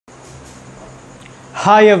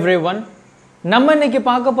Hi everyone. நம்ம இன்னைக்கு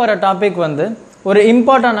பார்க்க போற டாபிக் வந்து ஒரு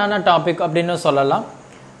இம்பார்ட்டன்டான டாபிக் அப்படினு சொல்லலாம்.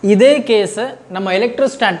 இதே கேஸ் நம்ம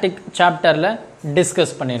எலக்ட்ரோஸ்டாட்டிக் சாப்டர்ல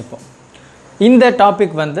டிஸ்கஸ் பண்ணிருப்போம். இந்த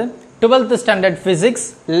டாபிக் வந்து 12th ஸ்டாண்டர்ட் பிசிக்ஸ்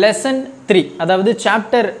லெசன் 3 அதாவது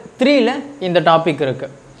சாப்டர் 3ல இந்த டாபிக் இருக்கு.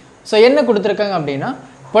 சோ என்ன கொடுத்திருக்காங்க அப்படினா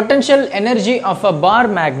potential energy of a bar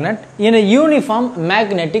magnet in a uniform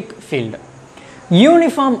magnetic field.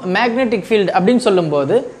 Uniform magnetic field அப்படின்னு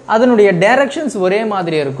சொல்லும்போது அதனுடைய டைரக்ஷன்ஸ் ஒரே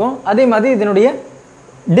மாதிரி இருக்கும், அதே மாதிரி இதனுடைய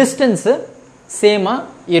டிஸ்டன்ஸு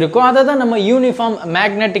சேமாக இருக்கும். அதை தான் நம்ம யூனிஃபார்ம்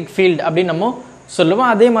மேக்னெட்டிக் ஃபீல்ட் அப்படின்னு நம்ம சொல்லுவோம்.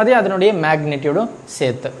 அதே மாதிரி அதனுடைய மேக்னெட்டியோட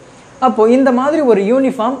சேர்த்து. அப்போது இந்த மாதிரி ஒரு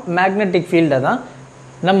யூனிஃபார்ம் மேக்னெட்டிக் ஃபீல்டை தான்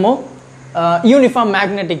நம்ம யூனிஃபார்ம்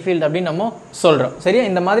மேக்னெட்டிக் ஃபீல்டு அப்படின்னு நம்ம சொல்கிறோம். சரியா?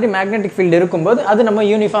 இந்த மாதிரி மேக்னெட்டிக் ஃபீல்டு இருக்கும்போது அது நம்ம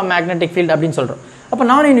யூனிஃபார்ம் மேக்னெட்டிக் ஃபீல்டு அப்படின்னு சொல்கிறோம். அப்போ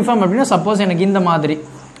நான் யூனிஃபார்ம் அப்படின்னா சப்போஸ் எனக்கு இந்த மாதிரி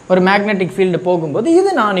ஒரு மேக்னெட்டிக் ஃபீல்டு போகும்போது இது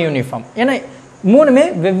நான் யூனிஃபார்ம். ஏன்னா மூணுமே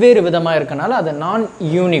வெவ்வேறு விதமாக இருக்கனால அது நான்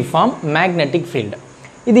யூனிஃபார்ம் மேக்னெட்டிக் ஃபீல்டு.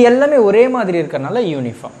 இது எல்லாமே ஒரே மாதிரி இருக்கனால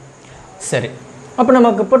யூனிஃபார்ம். சரி, அப்போ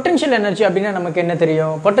நமக்கு பொட்டென்ஷியல் எனர்ஜி அப்படின்னா நமக்கு என்ன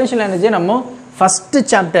தெரியும்? பொட்டென்ஷியல் எனர்ஜியை நம்ம ஃபஸ்ட்டு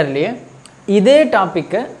சாப்டர்லேயே இதே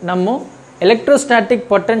டாப்பிக்கை நம்ம electrostatic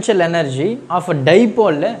potential energy of a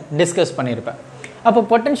டைபோலில் discuss பண்ணியிருப்பேன். அப்போ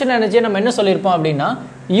பொட்டென்ஷியல் எனர்ஜியை நம்ம என்ன சொல்லியிருப்போம் அப்படின்னா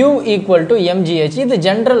U = mgh. இது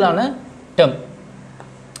ஜென்ரலான டேர்ம்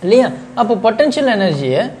இல்லையா? அப்போ பொட்டென்ஷியல்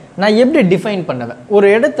எனர்ஜியை நான் எப்படி டிஃபைன் பண்ணுவேன்? ஒரு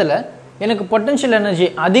இடத்துல எனக்கு பொட்டென்ஷியல் எனர்ஜி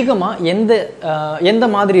அதிகமாக எந்த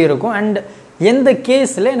மாதிரி இருக்கும் அண்ட் எந்த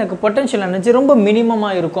கேஸில் எனக்கு பொட்டென்ஷியல் எனர்ஜி ரொம்ப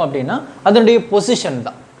மினிமமாக இருக்கும் அப்படின்னா அதனுடைய பொசிஷன்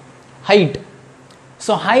தான், ஹைட்.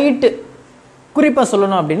 ஸோ ஹைட்டு குறிப்பாக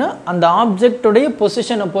சொல்லணும் அப்படின்னா அந்த ஆப்ஜெக்டுடைய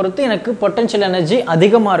பொசிஷனை பொறுத்து எனக்கு பொட்டென்ஷியல் எனர்ஜி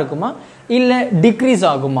அதிகமாக இருக்குமா இல்லை டிக்ரீஸ்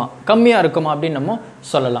ஆகுமா, கம்மியாக இருக்குமா அப்படின்னு நம்ம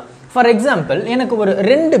சொல்லலாம். ஃபார் எக்ஸாம்பிள், எனக்கு ஒரு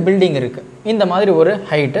 2 பில்டிங் இருக்குது, இந்த மாதிரி ஒரு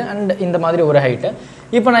ஹைட்டு அண்ட் இந்த மாதிரி ஒரு ஹைட்டு.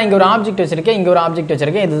 இப்போ நான் இங்கே ஒரு ஆப்ஜெக்ட் வச்சுருக்கேன், இங்கே ஒரு ஆப்ஜெக்ட்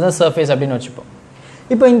வச்சுருக்கேன், இதுதான் சர்ஃபேஸ் அப்படின்னு வச்சுப்போம்.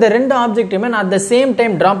 இப்போ இந்த 2 ஆப்ஜெக்ட்டுமே நான் at the same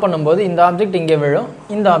time drop பண்ணும்போது இந்த ஆப்ஜெக்ட் இங்கே விழும்,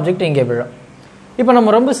 இந்த ஆப்ஜெக்ட் இங்கே விழும். இப்போ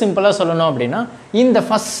நம்ம ரொம்ப சிம்பிளாக சொல்லணும் அப்படின்னா இந்த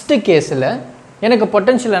ஃபஸ்ட்டு கேஸில் எனக்கு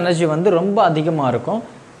பொட்டென்ஷியல் எனர்ஜி வந்து ரொம்ப அதிகமாக இருக்கும்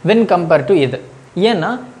வென் கம்பேர் டு இது.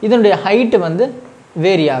 ஏன்னா இதனுடைய ஹைட்டு வந்து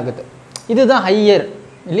வேரி ஆகுது. இதுதான் ஹையர்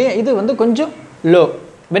இல்லையா? இது வந்து கொஞ்சம் லோ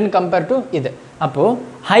when compared to இது. அப்போது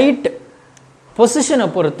ஹைட் பொசிஷனை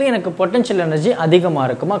பொறுத்து எனக்கு பொட்டென்ஷியல் எனர்ஜி அதிகமாக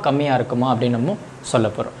இருக்குமா கம்மியாக இருக்குமா அப்படின்னு நம்ம சொல்ல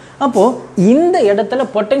போகிறோம். அப்போது இந்த இடத்துல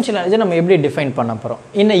பொட்டென்ஷியல் எனர்ஜி நம்ம எப்படி டிஃபைன் பண்ண போகிறோம்?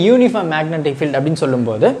 இன்ன யூனிஃபார்ம் மேக்னெட்டிக் ஃபீல்டு அப்படின்னு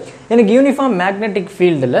சொல்லும்போது எனக்கு யூனிஃபார்ம் மேக்னெட்டிக்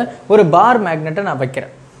ஃபீல்டில் ஒரு பார் மேக்னெட்டை நான்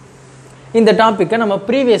வைக்கிறேன். இந்த டாப்பிக்கை நம்ம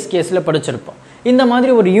ப்ரீவியஸ் கேஸில் படிச்சிருப்போம். இந்த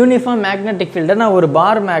மாதிரி ஒரு யூனிஃபார்ம் மேக்னெட்டிக் ஃபீல்டை நான் ஒரு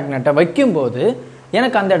பார் மேக்னெட்டை வைக்கும்போது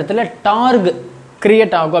எனக்கு அந்த இடத்துல டார்க்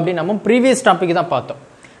கிரியேட் ஆகும் அப்படின்னு நம்ம ப்ரீவியஸ் டாபிக் தான் பார்த்தோம்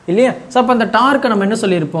இல்லையா? ஸோ அப்போ அந்த டார்க்கை நம்ம என்ன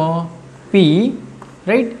சொல்லியிருப்போம்? P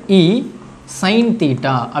ரைட் E sin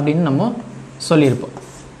θ அப்படின்னு நம்ம சொல்லியிருப்போம்.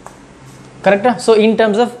 கரெக்டாக? So in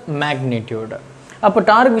terms of magnitude அப்போ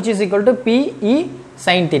dark which is equal to PE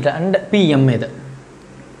sin θ and PM இது.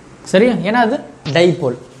 சரியா? ஏன்னா அது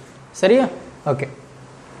டைபோல். சரியா? ஓகே,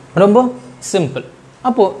 ரொம்ப சிம்பிள்.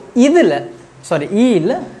 அப்போது இதில் E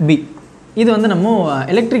இல்லை B, இது வந்து நம்ம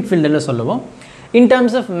எலக்ட்ரிக் ஃபீல்டில் சொல்லுவோம். In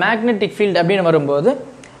terms of magnetic field அப்படின்னு வரும்போது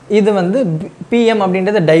இது வந்து PM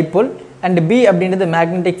அப்படின்றது டைபோல் அண்ட் B அப்படின்றது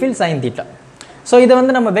மேக்னெட்டிக் ஃபீல்ட் sin θ. ஸோ இதை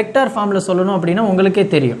வந்து நம்ம வெக்டார் ஃபார்மில் சொல்லணும் அப்படின்னா உங்களுக்கே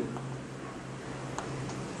தெரியும்,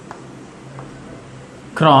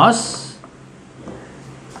 கிராஸ்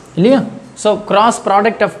இல்லையா? ஸோ கிராஸ்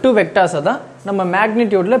ப்ராடக்ட் ஆஃப் 2 வெக்டார்ஸை தான் நம்ம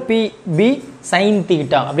மேக்னிடியூடில் PB sin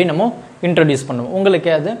θ அப்படின்னு நம்ம இன்ட்ரடியூஸ் பண்ணுவோம்.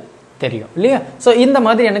 உங்களுக்கே அது தெரியும் இல்லையா? ஸோ இந்த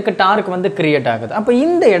மாதிரி எனக்கு டார்க் வந்து கிரியேட் ஆகுது. அப்போ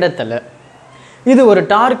இந்த இடத்துல இது ஒரு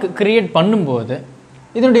டார்க் கிரியேட் பண்ணும்போது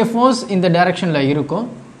இதனுடைய ஃபோர்ஸ் இந்த டைரக்ஷனில் இருக்கும்,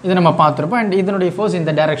 இது நம்ம பார்த்துருப்போம். அண்ட் இதனுடைய ஃபோர்ஸ்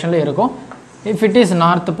இந்த டைரக்ஷனில் இருக்கும் if it is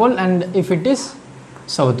north pole and if it is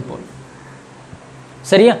south pole.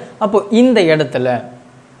 சரியா? அப்போ இந்த இடத்துல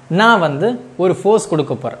நான் வந்து ஒரு ஃபோர்ஸ்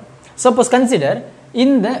கொடுக்க போகிறேன். சப்போஸ் கன்சிடர்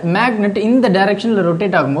இந்த மேக்னெட் இந்த டைரக்ஷனில்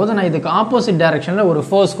ரொட்டேட் ஆகும்போது நான் இதுக்கு ஆப்போசிட் டைரக்ஷனில் ஒரு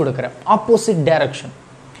ஃபோர்ஸ் கொடுக்குறேன். Opposite direction.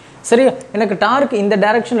 சரியா? எனக்கு டார்க் இந்த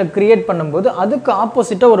டைரக்ஷனில் கிரியேட் பண்ணும்போது அதுக்கு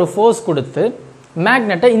ஆப்போசிட்டாக ஒரு ஃபோர்ஸ் கொடுத்து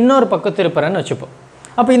மேக்னெட்டை இன்னொரு பக்கம் திருப்புறேன்னு வச்சுப்போம்.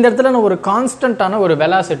 அப்போ இந்த இடத்துல நான் ஒரு கான்ஸ்டன்டான ஒரு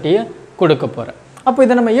வெலாசிட்டியை கொடுக்க போகிறேன். அப்போ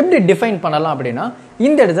இதை நம்ம எப்படி டிஃபைன் பண்ணலாம் அப்படின்னா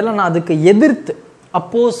இந்த இடத்துல நான் அதுக்கு எதிர்த்து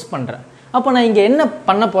அப்போஸ் பண்ணுறேன். அப்போ நான் இங்கே என்ன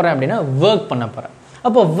பண்ண போகிறேன் அப்படின்னா ஒர்க் பண்ண போகிறேன்.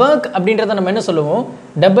 அப்போ ஒர்க் அப்படின்றத நம்ம என்ன சொல்லுவோம்?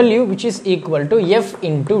 W which is equal to F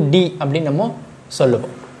into D அப்படின்னு நம்ம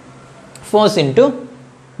சொல்லுவோம். ஃபோர்ஸ் இன்ட்டு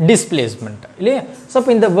டிஸ்பிளேஸ்மெண்ட் இல்லையா? ஸோ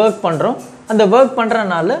அப்போ இந்த ஒர்க் பண்ணுறோம், அந்த ஒர்க்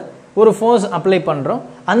பண்ணுறனால ஒரு ஃபோர்ஸ் அப்ளை பண்ணுறோம்,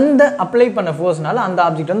 அந்த அப்ளை பண்ண ஃபோர்ஸ்னால அந்த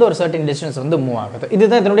ஆப்ஜெக்ட் வந்து ஒரு சர்டன் டிஸ்டன்ஸ் வந்து மூவ் ஆகுது.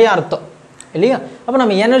 இதுதான் இதனுடைய அர்த்தம் இல்லையா? அப்போ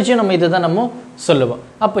நம்ம எனர்ஜியை நம்ம இதை தான் நம்ம சொல்லுவோம்.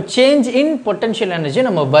 அப்போ சேஞ்ச் இன் பொட்டென்ஷியல் எனர்ஜி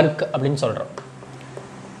நம்ம ஒர்க் அப்படின்னு சொல்கிறோம்.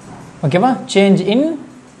 ஓகேவா? சேஞ்ச் இன்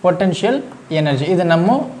பொட்டன்ஷியல் எனர்ஜி இது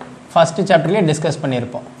நம்ம ஃபர்ஸ்ட் சாப்டர்லேயே டிஸ்கஸ்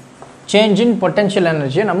பண்ணியிருப்போம். சேஞ்ச் இன் பொட்டன்ஷியல்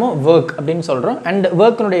எனர்ஜியை நம்ம ஒர்க் அப்படின்னு சொல்கிறோம். அண்ட்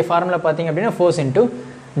ஒர்க்கினுடைய ஃபார்முலா பார்த்தீங்க அப்படின்னா ஃபோர்ஸ் இன்டூ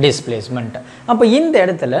டிஸ்பிளேஸ்மெண்ட். அப்போ இந்த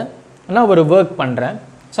இடத்துல நான் ஒரு ஒர்க் பண்ணுறேன்.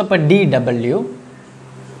 ஸோ அப்போ dW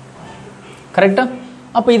கரெக்டாக?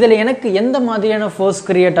 அப்போ இதில் எனக்கு எந்த மாதிரியான ஃபோர்ஸ்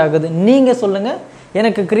கிரியேட் ஆகுது நீங்கள் சொல்லுங்கள்.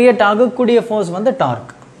 எனக்கு கிரியேட் ஆகக்கூடிய ஃபோர்ஸ் வந்து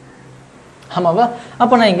டார்க். ஆமாவா?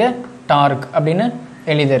 அப்போ நான் இங்கே டார்க் அப்படின்னு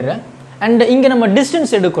எழுதிடுறேன். அண்ட் இங்கே நம்ம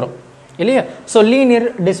டிஸ்டன்ஸ் எடுக்கிறோம் இல்லையா? ஸோ லீனியர்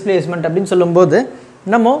டிஸ்பிளேஸ்மெண்ட் அப்படின்னு சொல்லும்போது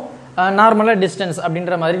நம்ம நார்மலாக டிஸ்டன்ஸ்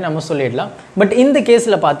அப்படின்ற மாதிரி நம்ம சொல்லிடலாம். பட் இந்த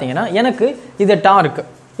கேஸில் பார்த்தீங்கன்னா எனக்கு இது டார்க்,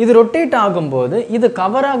 இது ரொட்டேட் ஆகும்போது இது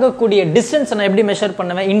கவர் ஆகக்கூடிய டிஸ்டன்ஸ் நான் எப்படி மெஷர்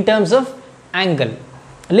பண்ணுவேன்? இன் டேர்ம்ஸ் ஆஃப் ஆங்கிள்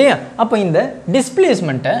இல்லையா? அப்போ இந்த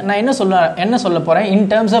டிஸ்பிளேஸ்மெண்ட்டை நான் என்ன சொல்ல போகிறேன்? In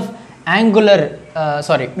terms of angular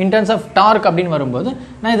in terms of dark அப்படின்னு வரும்போது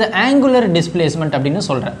நான் இது ஆங்குலர் டிஸ்பிளேஸ்மெண்ட் அப்படின்னு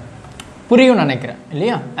சொல்கிறேன். புரியும் நினைக்கிறேன்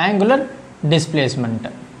இல்லையா? Angular displacement.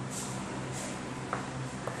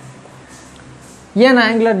 ஏன்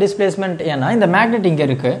ஆங்குலர் டிஸ்பிளேஸ்மெண்ட்? ஏன்னா இந்த மேக்னெட் இங்கே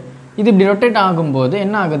இருக்குது, இது இப்படி ரொட்டேட் ஆகும்போது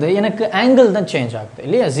என்ன ஆகுது? எனக்கு ஆங்கிள் தான் சேஞ்ச் ஆகுது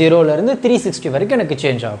இல்லையா? 0லேருந்து 360 வரைக்கும் எனக்கு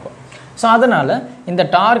சேஞ்ச் ஆகும். ஸோ அதனால் இந்த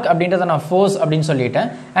டார்க் அப்படின்றத நான் ஃபோர்ஸ் அப்படின்னு சொல்லிட்டேன்.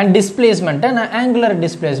 அண்ட் டிஸ்பிளேஸ்மெண்ட்டை நான் ஆங்குலர்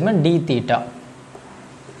டிஸ்பிளேஸ்மெண்ட் d θ.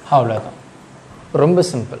 அவ்வளோதான், ரொம்ப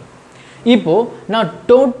சிம்பிள். இப்போது நான்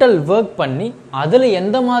டோட்டல் ஒர்க் பண்ணி அதில்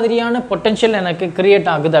எந்த மாதிரியான பொட்டன்ஷியல் எனக்கு கிரியேட்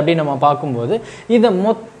ஆகுது அப்படின்னு நம்ம பார்க்கும்போது இதை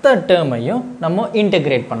மொத்த டேர்மையும் நம்ம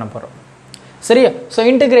இன்டெகிரேட் பண்ண போகிறோம். சரியா? ஸோ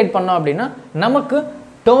இன்டெகிரேட் பண்ணோம் அப்படின்னா நமக்கு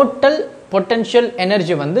டோட்டல் பொட்டன்ஷியல்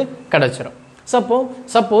எனர்ஜி வந்து கிடச்சிரும்.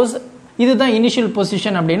 சப்போஸ் இதுதான் இனிஷியல்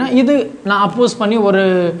பொசிஷன் அப்படின்னா இது நான் அப்போஸ் பண்ணி ஒரு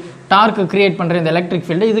டார்க் கிரியேட் பண்ணுறேன் இந்த எலக்ட்ரிக்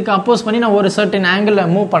ஃபீல்டு. இதுக்கு அப்போஸ் பண்ணி நான் ஒரு சர்டன்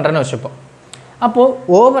ஆங்கிளில் மூவ் பண்ணுறேன்னு வச்சுப்போம். அப்போது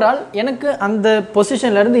ஓவரால் எனக்கு அந்த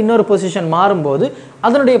பொசிஷன்லேருந்து இன்னொரு பொசிஷன் மாறும்போது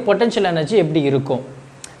அதனுடைய பொட்டன்ஷியல் எனர்ஜி எப்படி இருக்கும்?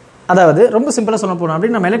 அதாவது ரொம்ப சிம்பிளாக சொல்ல போனோம்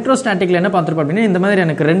அப்படின்னு நம்ம எலக்ட்ரோஸ்டாட்டிக்கில் என்ன பார்த்துருப்போம் அப்படின்னா இந்த மாதிரி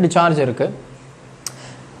எனக்கு 2 சார்ஜ் இருக்குது.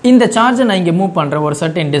 இந்த சார்ஜை நான் இங்கே மூவ் பண்ணுறேன் ஒரு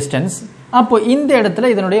சர்டன் டிஸ்டன்ஸ். அப்போது இந்த இடத்துல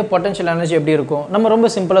இதனுடைய பொட்டன்ஷியல் எனர்ஜி எப்படி இருக்கும்? நம்ம ரொம்ப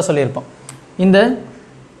சிம்பிளாக சொல்லியிருப்போம். இந்த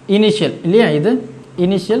இனிஷியல் இல்லையா? இது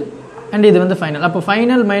இனிஷியல் அண்ட் இது வந்து ஃபைனல். அப்போ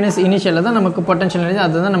ஃபைனல் மைனஸ் இனிஷியலில் தான் நமக்கு பொட்டன்ஷியல் எனர்ஜி,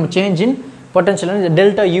 அதுதான் நம்ம change in potential energy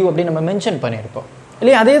delta you அப்படின்னு நம்ம மென்ஷன் பண்ணியிருப்போம்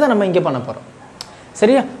இல்லையா? அதே தான் நம்ம இங்கே பண்ண போகிறோம்.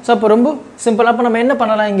 சரியா? ஸோ அப்போ ரொம்ப சிம்பிள். அப்போ நம்ம என்ன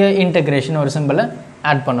பண்ணலாம்? இங்கே இன்டெகிரேஷன் ஒரு சிம்பிளை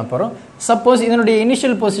ஆட் பண்ண போகிறோம். சப்போஸ் இதனுடைய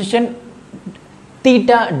initial position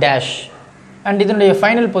theta dash and இதனுடைய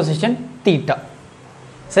ஃபைனல் பொசிஷன் தீட்டா.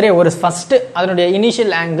 சரியா? ஒரு ஃபஸ்ட்டு அதனுடைய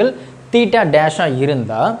இனிஷியல் ஆங்கிள் தீட்டா டேஷாக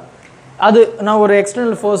இருந்தால் அது நான் ஒரு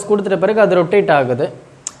எக்ஸ்டர்னல் ஃபோர்ஸ் கொடுத்துட்ட பிறகு அது ரொட்டேட் ஆகுது.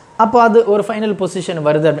 அப்போ அது ஒரு ஃபைனல் பொசிஷன்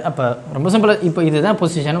வருது. அப்போ ரொம்ப சிம்பிளாக இப்போ இதுதான்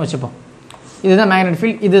பொசிஷன் வச்சுப்போம். இதுதான் மேக்னெட்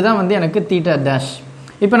ஃபீல்ட், இதுதான் வந்து எனக்கு தீட்டா டேஷ்.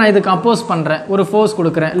 இப்போ நான் இதுக்கு அப்போஸ் பண்ணுறேன், ஒரு ஃபோர்ஸ்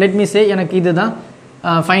கொடுக்குறேன். லெட் மீ சே எனக்கு இதுதான்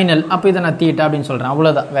ஃபைனல். அப்போ இதை நான் தீட்டா அப்படின்னு சொல்கிறேன்.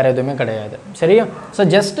 அவ்வளோதான், வேறு எதுவுமே கிடையாது. சரியா?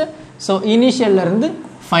 ஸோ இனிஷியல்லேருந்து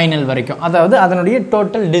ஃபைனல் வரைக்கும், அதாவது அதனுடைய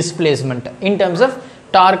total displacement in terms of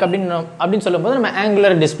dark அப்படின்னு சொல்லும்போது நம்ம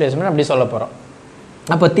ஆங்குலர் டிஸ்பிளேஸ்மெண்ட் அப்படி சொல்ல போகிறோம்.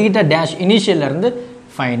 அப்போ தீட்டா டேஷ் இனிஷியல்லேருந்து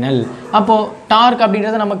ஃபைனல். அப்போது டார்க்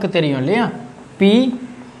அப்படின்றது நமக்கு தெரியும் இல்லையா?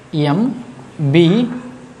 PMB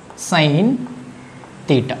sin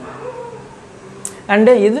தீட்டா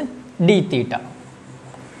அண்டு இது d தீட்டா.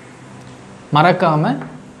 மறக்காமல்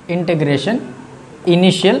இன்டெகிரேஷன்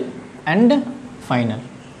இனிஷியல் அண்டு ஃபைனல்.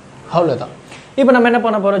 அவ்வளோதான். இப்போ நம்ம என்ன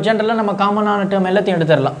பண்ண போகிறோம்? ஜென்ரலாக நம்ம காமனான டேர்ம் எல்லாத்தையும்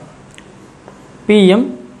எடுத்துடலாம்.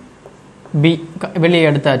 PMB வெளியே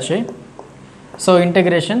எடுத்தாச்சு. So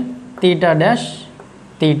integration theta dash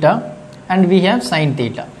theta and we have sine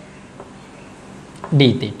theta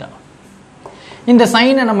d theta. இந்த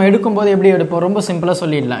சைனை நம்ம எடுக்கும்போது எப்படி எடுப்போம்? ரொம்ப சிம்பிளாக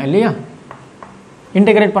சொல்லிடலாம் இல்லையா?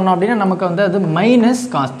 இன்டெகிரேட் பண்ணோம் அப்படின்னா நமக்கு வந்து அது minus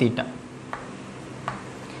cos theta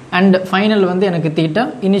and final வந்து எனக்கு தீட்டா,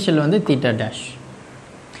 இனிஷியல் வந்து தீட்டா டேஷ்.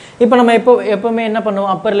 இப்போ நம்ம எப்போவுமே என்ன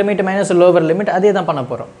பண்ணுவோம்? Upper limit minus lower limit அதே தான் பண்ண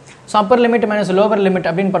போகிறோம். So upper limit minus lower limit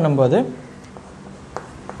அப்படின்னு பண்ணும்போது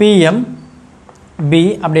PMB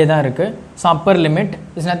அப்படியே தான் இருக்குது. So upper limit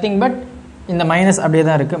is nothing but இந்த மைனஸ் அப்படியே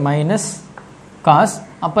தான் இருக்குது. Minus cos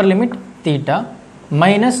upper limit theta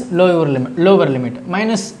minus lower limit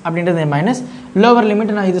minus அப்படின்றது மைனஸ் லோவர்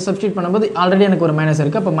லிமிட் நான் இது சப்ஸ்டியூட் பண்ணும்போது ஆல்ரெடி எனக்கு ஒரு மைனஸ்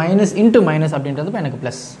இருக்குது. அப்போ மைனஸ் இன்ட்டு மைனஸ் அப்படின்றது எனக்கு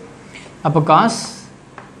ப்ளஸ். அப்போ காஸ்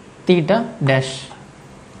தீட்டா டேஷ்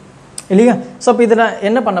இல்லையா? ஸோ இப்போ இதில்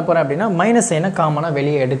என்ன பண்ண போகிறேன் அப்படின்னா மைனஸ் சைனை காமனாக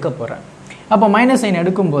வெளியே எடுக்க போகிறேன். அப்போ மைனஸ் சைன்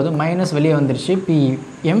எடுக்கும்போது மைனஸ் வெளியே வந்துருச்சு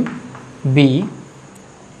PMB.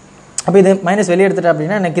 அப்போ இது மைனஸ் வெளியே எடுத்துட்டேன்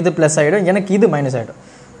அப்படின்னா எனக்கு இது ப்ளஸ் ஆகிடும், எனக்கு இது மைனஸ் ஆகிடும்.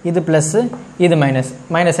 இது ப்ளஸ்ஸு இது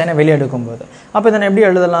மைனஸ் சைனை வெளியே எடுக்கும்போது அப்போ இதை நான் எப்படி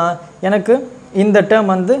எழுதலாம்? எனக்கு இந்த டேர்ம்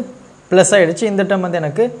வந்து ப்ளஸ் ஆகிடுச்சு, இந்த டேர்ம் வந்து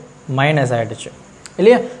எனக்கு மைனஸ் ஆகிடுச்சு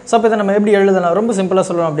இல்லையா? ஸோ அப்போ இதை நம்ம எப்படி எழுதலாம்? ரொம்ப சிம்பிளாக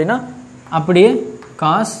சொல்லணும் அப்படின்னா அப்படியே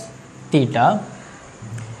காஸ் தீட்டா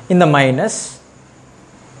இந்த மைனஸ்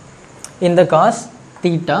இந்த cos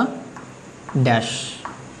theta dash.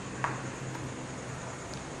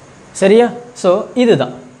 சரியா? ஸோ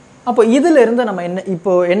இதுதான். அப்போ இதில் இருந்து நம்ம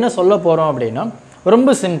என்ன சொல்ல போகிறோம் அப்படின்னா,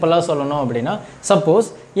 ரொம்ப சிம்பிளாக சொல்லணும் அப்படின்னா, சப்போஸ்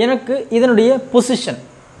எனக்கு இதனுடைய பொசிஷன்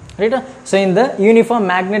ரைட்டா. ஸோ இந்த யூனிஃபார்ம்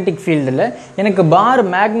மேக்னெட்டிக் ஃபீல்டில் எனக்கு பார்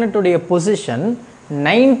மேக்னெட்டுடைய பொசிஷன்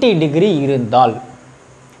 90 டிகிரி இருந்தால்,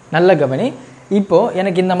 நல்ல கவனி, இப்போது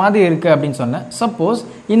எனக்கு இந்த மாதிரி இருக்குது அப்படின்னு சொன்னேன். சப்போஸ்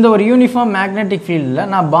இந்த ஒரு யூனிஃபார்ம் மேக்னெட்டிக் ஃபீல்டில்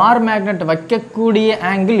நான் பார் மேக்னெட் வைக்கக்கூடிய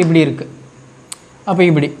ஆங்கிள் இப்படி இருக்குது. அப்போ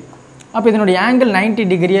இப்படி, அப்போ இதனுடைய ஆங்கிள் 90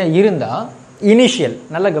 டிகிரியாக இருந்தால் இனிஷியல்,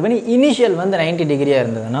 நல்ல கவனி, இனிஷியல் வந்து 90 டிகிரியாக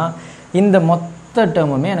இருந்ததுன்னா இந்த மொத்த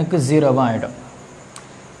டேர்முமே எனக்கு 0வாக ஆகிடும்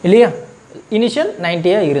இல்லையா? இனிஷியல்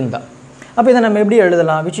 90யாக இருந்தால். அப்போ இதை நம்ம எப்படி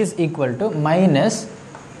எழுதலாம்? Which is equal to minus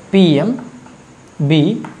PM B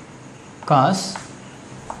cos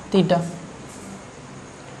theta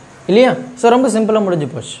இல்லையா? ஸோ ரொம்ப சிம்பிளாக முடிஞ்சு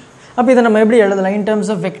போச்சு. அப்போ இதை நம்ம எப்படி எழுதலாம்? இன்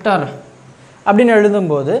டேர்ம்ஸ் ஆஃப் வெக்டார் அப்படின்னு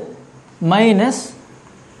எழுதும்போது மைனஸ்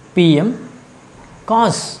பிஎம்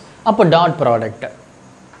காஸ், அப்போ dot product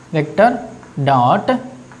vector dot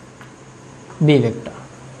B vector.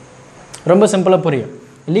 ரொம்ப சிம்பிளாக புரியும்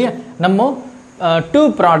இல்லையா? நம்ம 2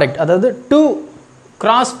 ப்ராடக்ட், அதாவது 2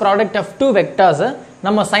 கிராஸ் ப்ராடக்ட் ஆஃப் 2 வெக்டார்ஸை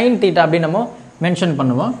நம்ம சைன் தீட்டா அப்படின்னு நம்ம மென்ஷன்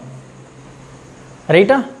பண்ணுவோம்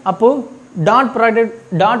ரைட்டா. அப்போது டாட்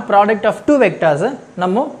ப்ராடக்ட் ஆஃப் 2 வெக்டார்ஸை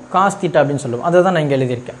நம்ம காஸ் தீட்டா அப்படின்னு சொல்லுவோம். அதை தான் நான் இங்கே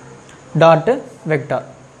எழுதியிருக்கேன். டாட்டு வெக்டார்,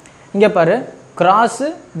 இங்கே பாரு, கிராஸு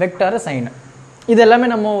வெக்டாரு சைனு. இது எல்லாமே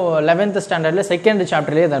நம்ம 11th ஸ்டாண்டர்டில் செகண்ட்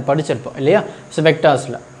சாப்டர்லேயே இதை படிச்சிருப்போம் இல்லையா? ஸோ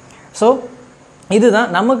வெக்டார்ஸில். ஸோ இதுதான்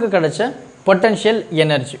நமக்கு கிடைச்ச பொட்டன்ஷியல்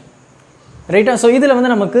எனர்ஜி ரைட்டா. ஸோ இதில்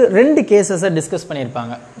வந்து நமக்கு 2 கேசஸை டிஸ்கஸ்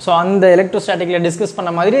பண்ணியிருப்பாங்க. ஸோ அந்த எலக்ட்ரோஸ்டாட்டிக்கில் டிஸ்கஸ்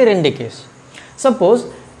பண்ண மாதிரி 2 கேஸ். சப்போஸ்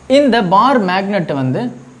இந்த பார் மேக்னெட் வந்து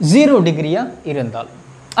 0 டிகிரியாக இருந்தால்,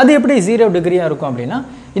 அது எப்படி 0 டிகிரியாக இருக்கும் அப்படின்னா,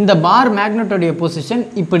 இந்த பார் மேக்னெட்டோடைய பொசிஷன்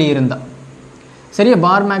இப்படி இருந்தால், சரியா,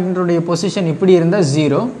 பார் மேக்னெட்டோடைய பொசிஷன் இப்படி இருந்தால்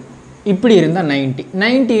 0, இப்படி இருந்தால்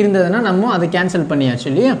 90 இருந்ததுன்னா நம்ம அதை கேன்சல் பண்ணியாச்சு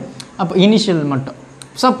இல்லையா? அப்போ இனிஷியல் மட்டும்.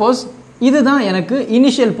 சப்போஸ் இதுதான் எனக்கு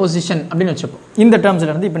இனிஷியல் பொசிஷன் அப்படின்னு வச்சுப்போம். இந்த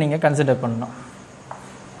டேர்ம்ஸில் இருந்து இப்போ நீங்கள் கன்சிடர் பண்ணணும்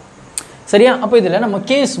சரியா? அப்போ இதில் நம்ம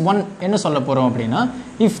கேஸ் 1 என்ன சொல்ல போகிறோம் அப்படின்னா,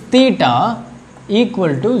 if theta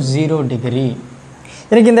equal to 0 degree.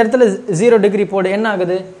 எனக்கு இந்த இடத்துல 0 டிகிரி போடு என்ன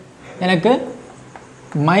ஆகுது? எனக்கு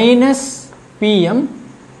மைனஸ் பிஎம்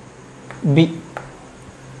பி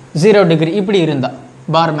 0 டிகிரி இப்படி இருந்தால்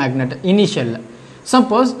பார் மேக்னெட் இனிஷியலில்.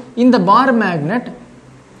 சப்போஸ் இந்த பார் மேக்னெட்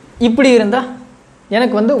இப்படி இருந்தால்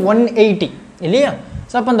எனக்கு வந்து 180 இல்லையா?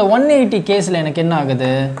 ஸோ அப்போ அந்த 180 கேஸில் எனக்கு என்ன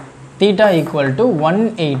ஆகுது? Theta equal to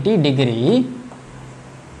 180 degree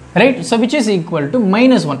right. So which is equal to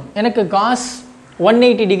 -1. எனக்கு காஸ்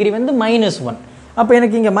 180 டிகிரி வந்து -1. அப்போ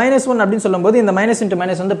எனக்கு இங்கே -1 அப்படின்னு சொல்லும்போது இந்த மைனஸ் இன்ட்டு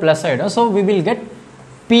மைனஸ் வந்து ப்ளஸ் ஆகிடும். So we will get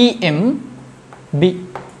BMP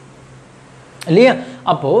இல்லையா?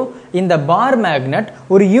 அப்போது இந்த பார் மேக்னெட்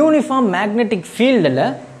ஒரு யூனிஃபார்ம் மேக்னெட்டிக் ஃபீல்டில்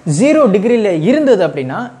 0 டிகிரியில் இருந்தது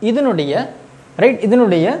அப்படின்னா இதனுடைய ரைட்,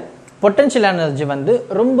 இதனுடைய பொட்டன்ஷியல் எனர்ஜி வந்து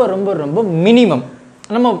ரொம்ப ரொம்ப ரொம்ப மினிமம்.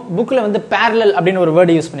 நம்ம புக்கில் வந்து பேரலல் அப்படின்னு ஒரு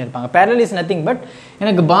வேர்டு யூஸ் பண்ணியிருப்பாங்க. பேரலல் இஸ் நத்திங் பட்,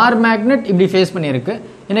 எனக்கு பார் மேக்னெட் இப்படி ஃபேஸ் பண்ணியிருக்கு,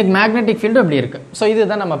 எனக்கு மேக்னெட்டிக் ஃபீல்டு அப்படி இருக்குது. ஸோ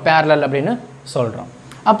இதுதான் நம்ம பேரலல் அப்படின்னு சொல்கிறோம்.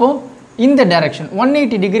 அப்போது இந்த டைரக்ஷன்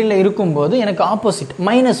 180 டிகிரியில் இருக்கும்போது எனக்கு ஆப்போசிட்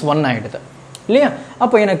 -1 ஆகிடுது இல்லையா?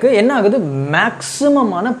 அப்போ எனக்கு என்ன ஆகுது?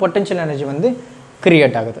 மேக்ஸிமமான பொட்டன்ஷியல் எனர்ஜி வந்து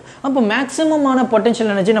கிரியேட் ஆகுது. அப்போ மேக்ஸிமமான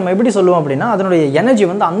பொட்டன்ஷியல் எனர்ஜி நம்ம எப்படி சொல்லுவோம் அப்படின்னா, அதனுடைய எனர்ஜி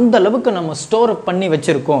வந்து அந்த அளவுக்கு நம்ம ஸ்டோர் பண்ணி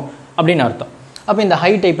வச்சுருக்கோம் அப்படின்னு அர்த்தம். அப்போ இந்த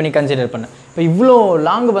ஹைட்டை இப்போ நீ கன்சிடர் பண்ணு. இப்போ இவ்வளோ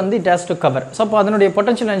லாங் வந்து it has to cover. So அப்போ அதனுடைய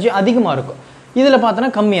பொட்டன்ஷியல் எனர்ஜி அதிகமாக இருக்கும். இதில் பார்த்தோன்னா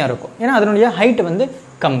கம்மியாக இருக்கும், ஏன்னா அதனுடைய ஹைட் வந்து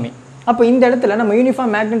கம்மி. அப்போ இந்த இடத்துல நம்ம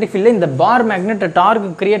யூனிஃபார்ம் மேக்னெட்டிக் ஃபீல்டில் இந்த பார் மேக்னெட் டார்க்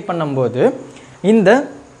கிரியேட் பண்ணும்போது இந்த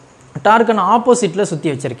டார்க்கை நான் ஆப்போசிட்டில் சுற்றி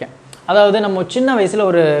வச்சுருக்கேன். அதாவது நம்ம சின்ன வயசில்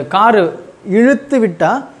ஒரு காரு இழுத்து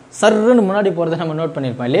விட்டால் சர்ன்னு முன்னாடி போகிறத நம்ம நோட்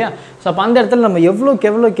பண்ணியிருப்போம் இல்லையா? ஸோ அப்போ அந்த இடத்துல நம்ம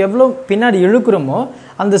எவ்வளோ பின்னாடி இழுக்கிறோமோ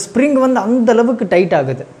அந்த ஸ்ப்ரிங் வந்து அந்த அளவுக்கு டைட்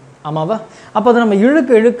ஆகுது, ஆமாவா? அப்போ அதை நம்ம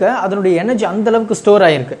இழுக்க அதனுடைய எனர்ஜி அந்த அளவுக்கு ஸ்டோர்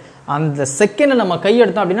ஆகிருக்கு. அந்த செகண்டில் நம்ம கை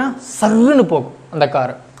எடுத்தோம் அப்படின்னா சர்ன்னு போகும் அந்த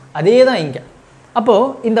காரு. அதே தான் இங்கே.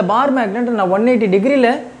 அப்போது இந்த பார் மேக்னெட் நான் 180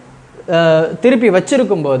 டிகிரியில் திருப்பி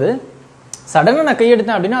வச்சிருக்கும் போது சடனாக நான்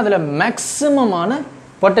கையெடுத்தேன் அப்படின்னா அதில் மேக்ஸிமமான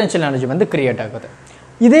பொட்டன்ஷியல் எனர்ஜி வந்து கிரியேட் ஆகுது.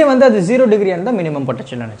 இதே வந்து அது 0 டிகிரியாக இருந்தால் மினிமம்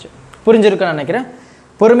பொட்டன்ஷியல் எனர்ஜி. புரிஞ்சிருக்குன்னு நினைக்கிறேன்.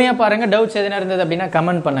 பொறுமையாக பாருங்கள். டவுட்ஸ் எதுனா இருந்தது அப்படின்னா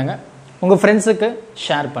கமெண்ட் பண்ணுங்கள், உங்கள் ஃப்ரெண்ட்ஸுக்கு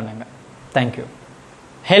ஷேர் பண்ணுங்கள். Thank you.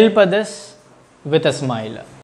 Help others with a smile.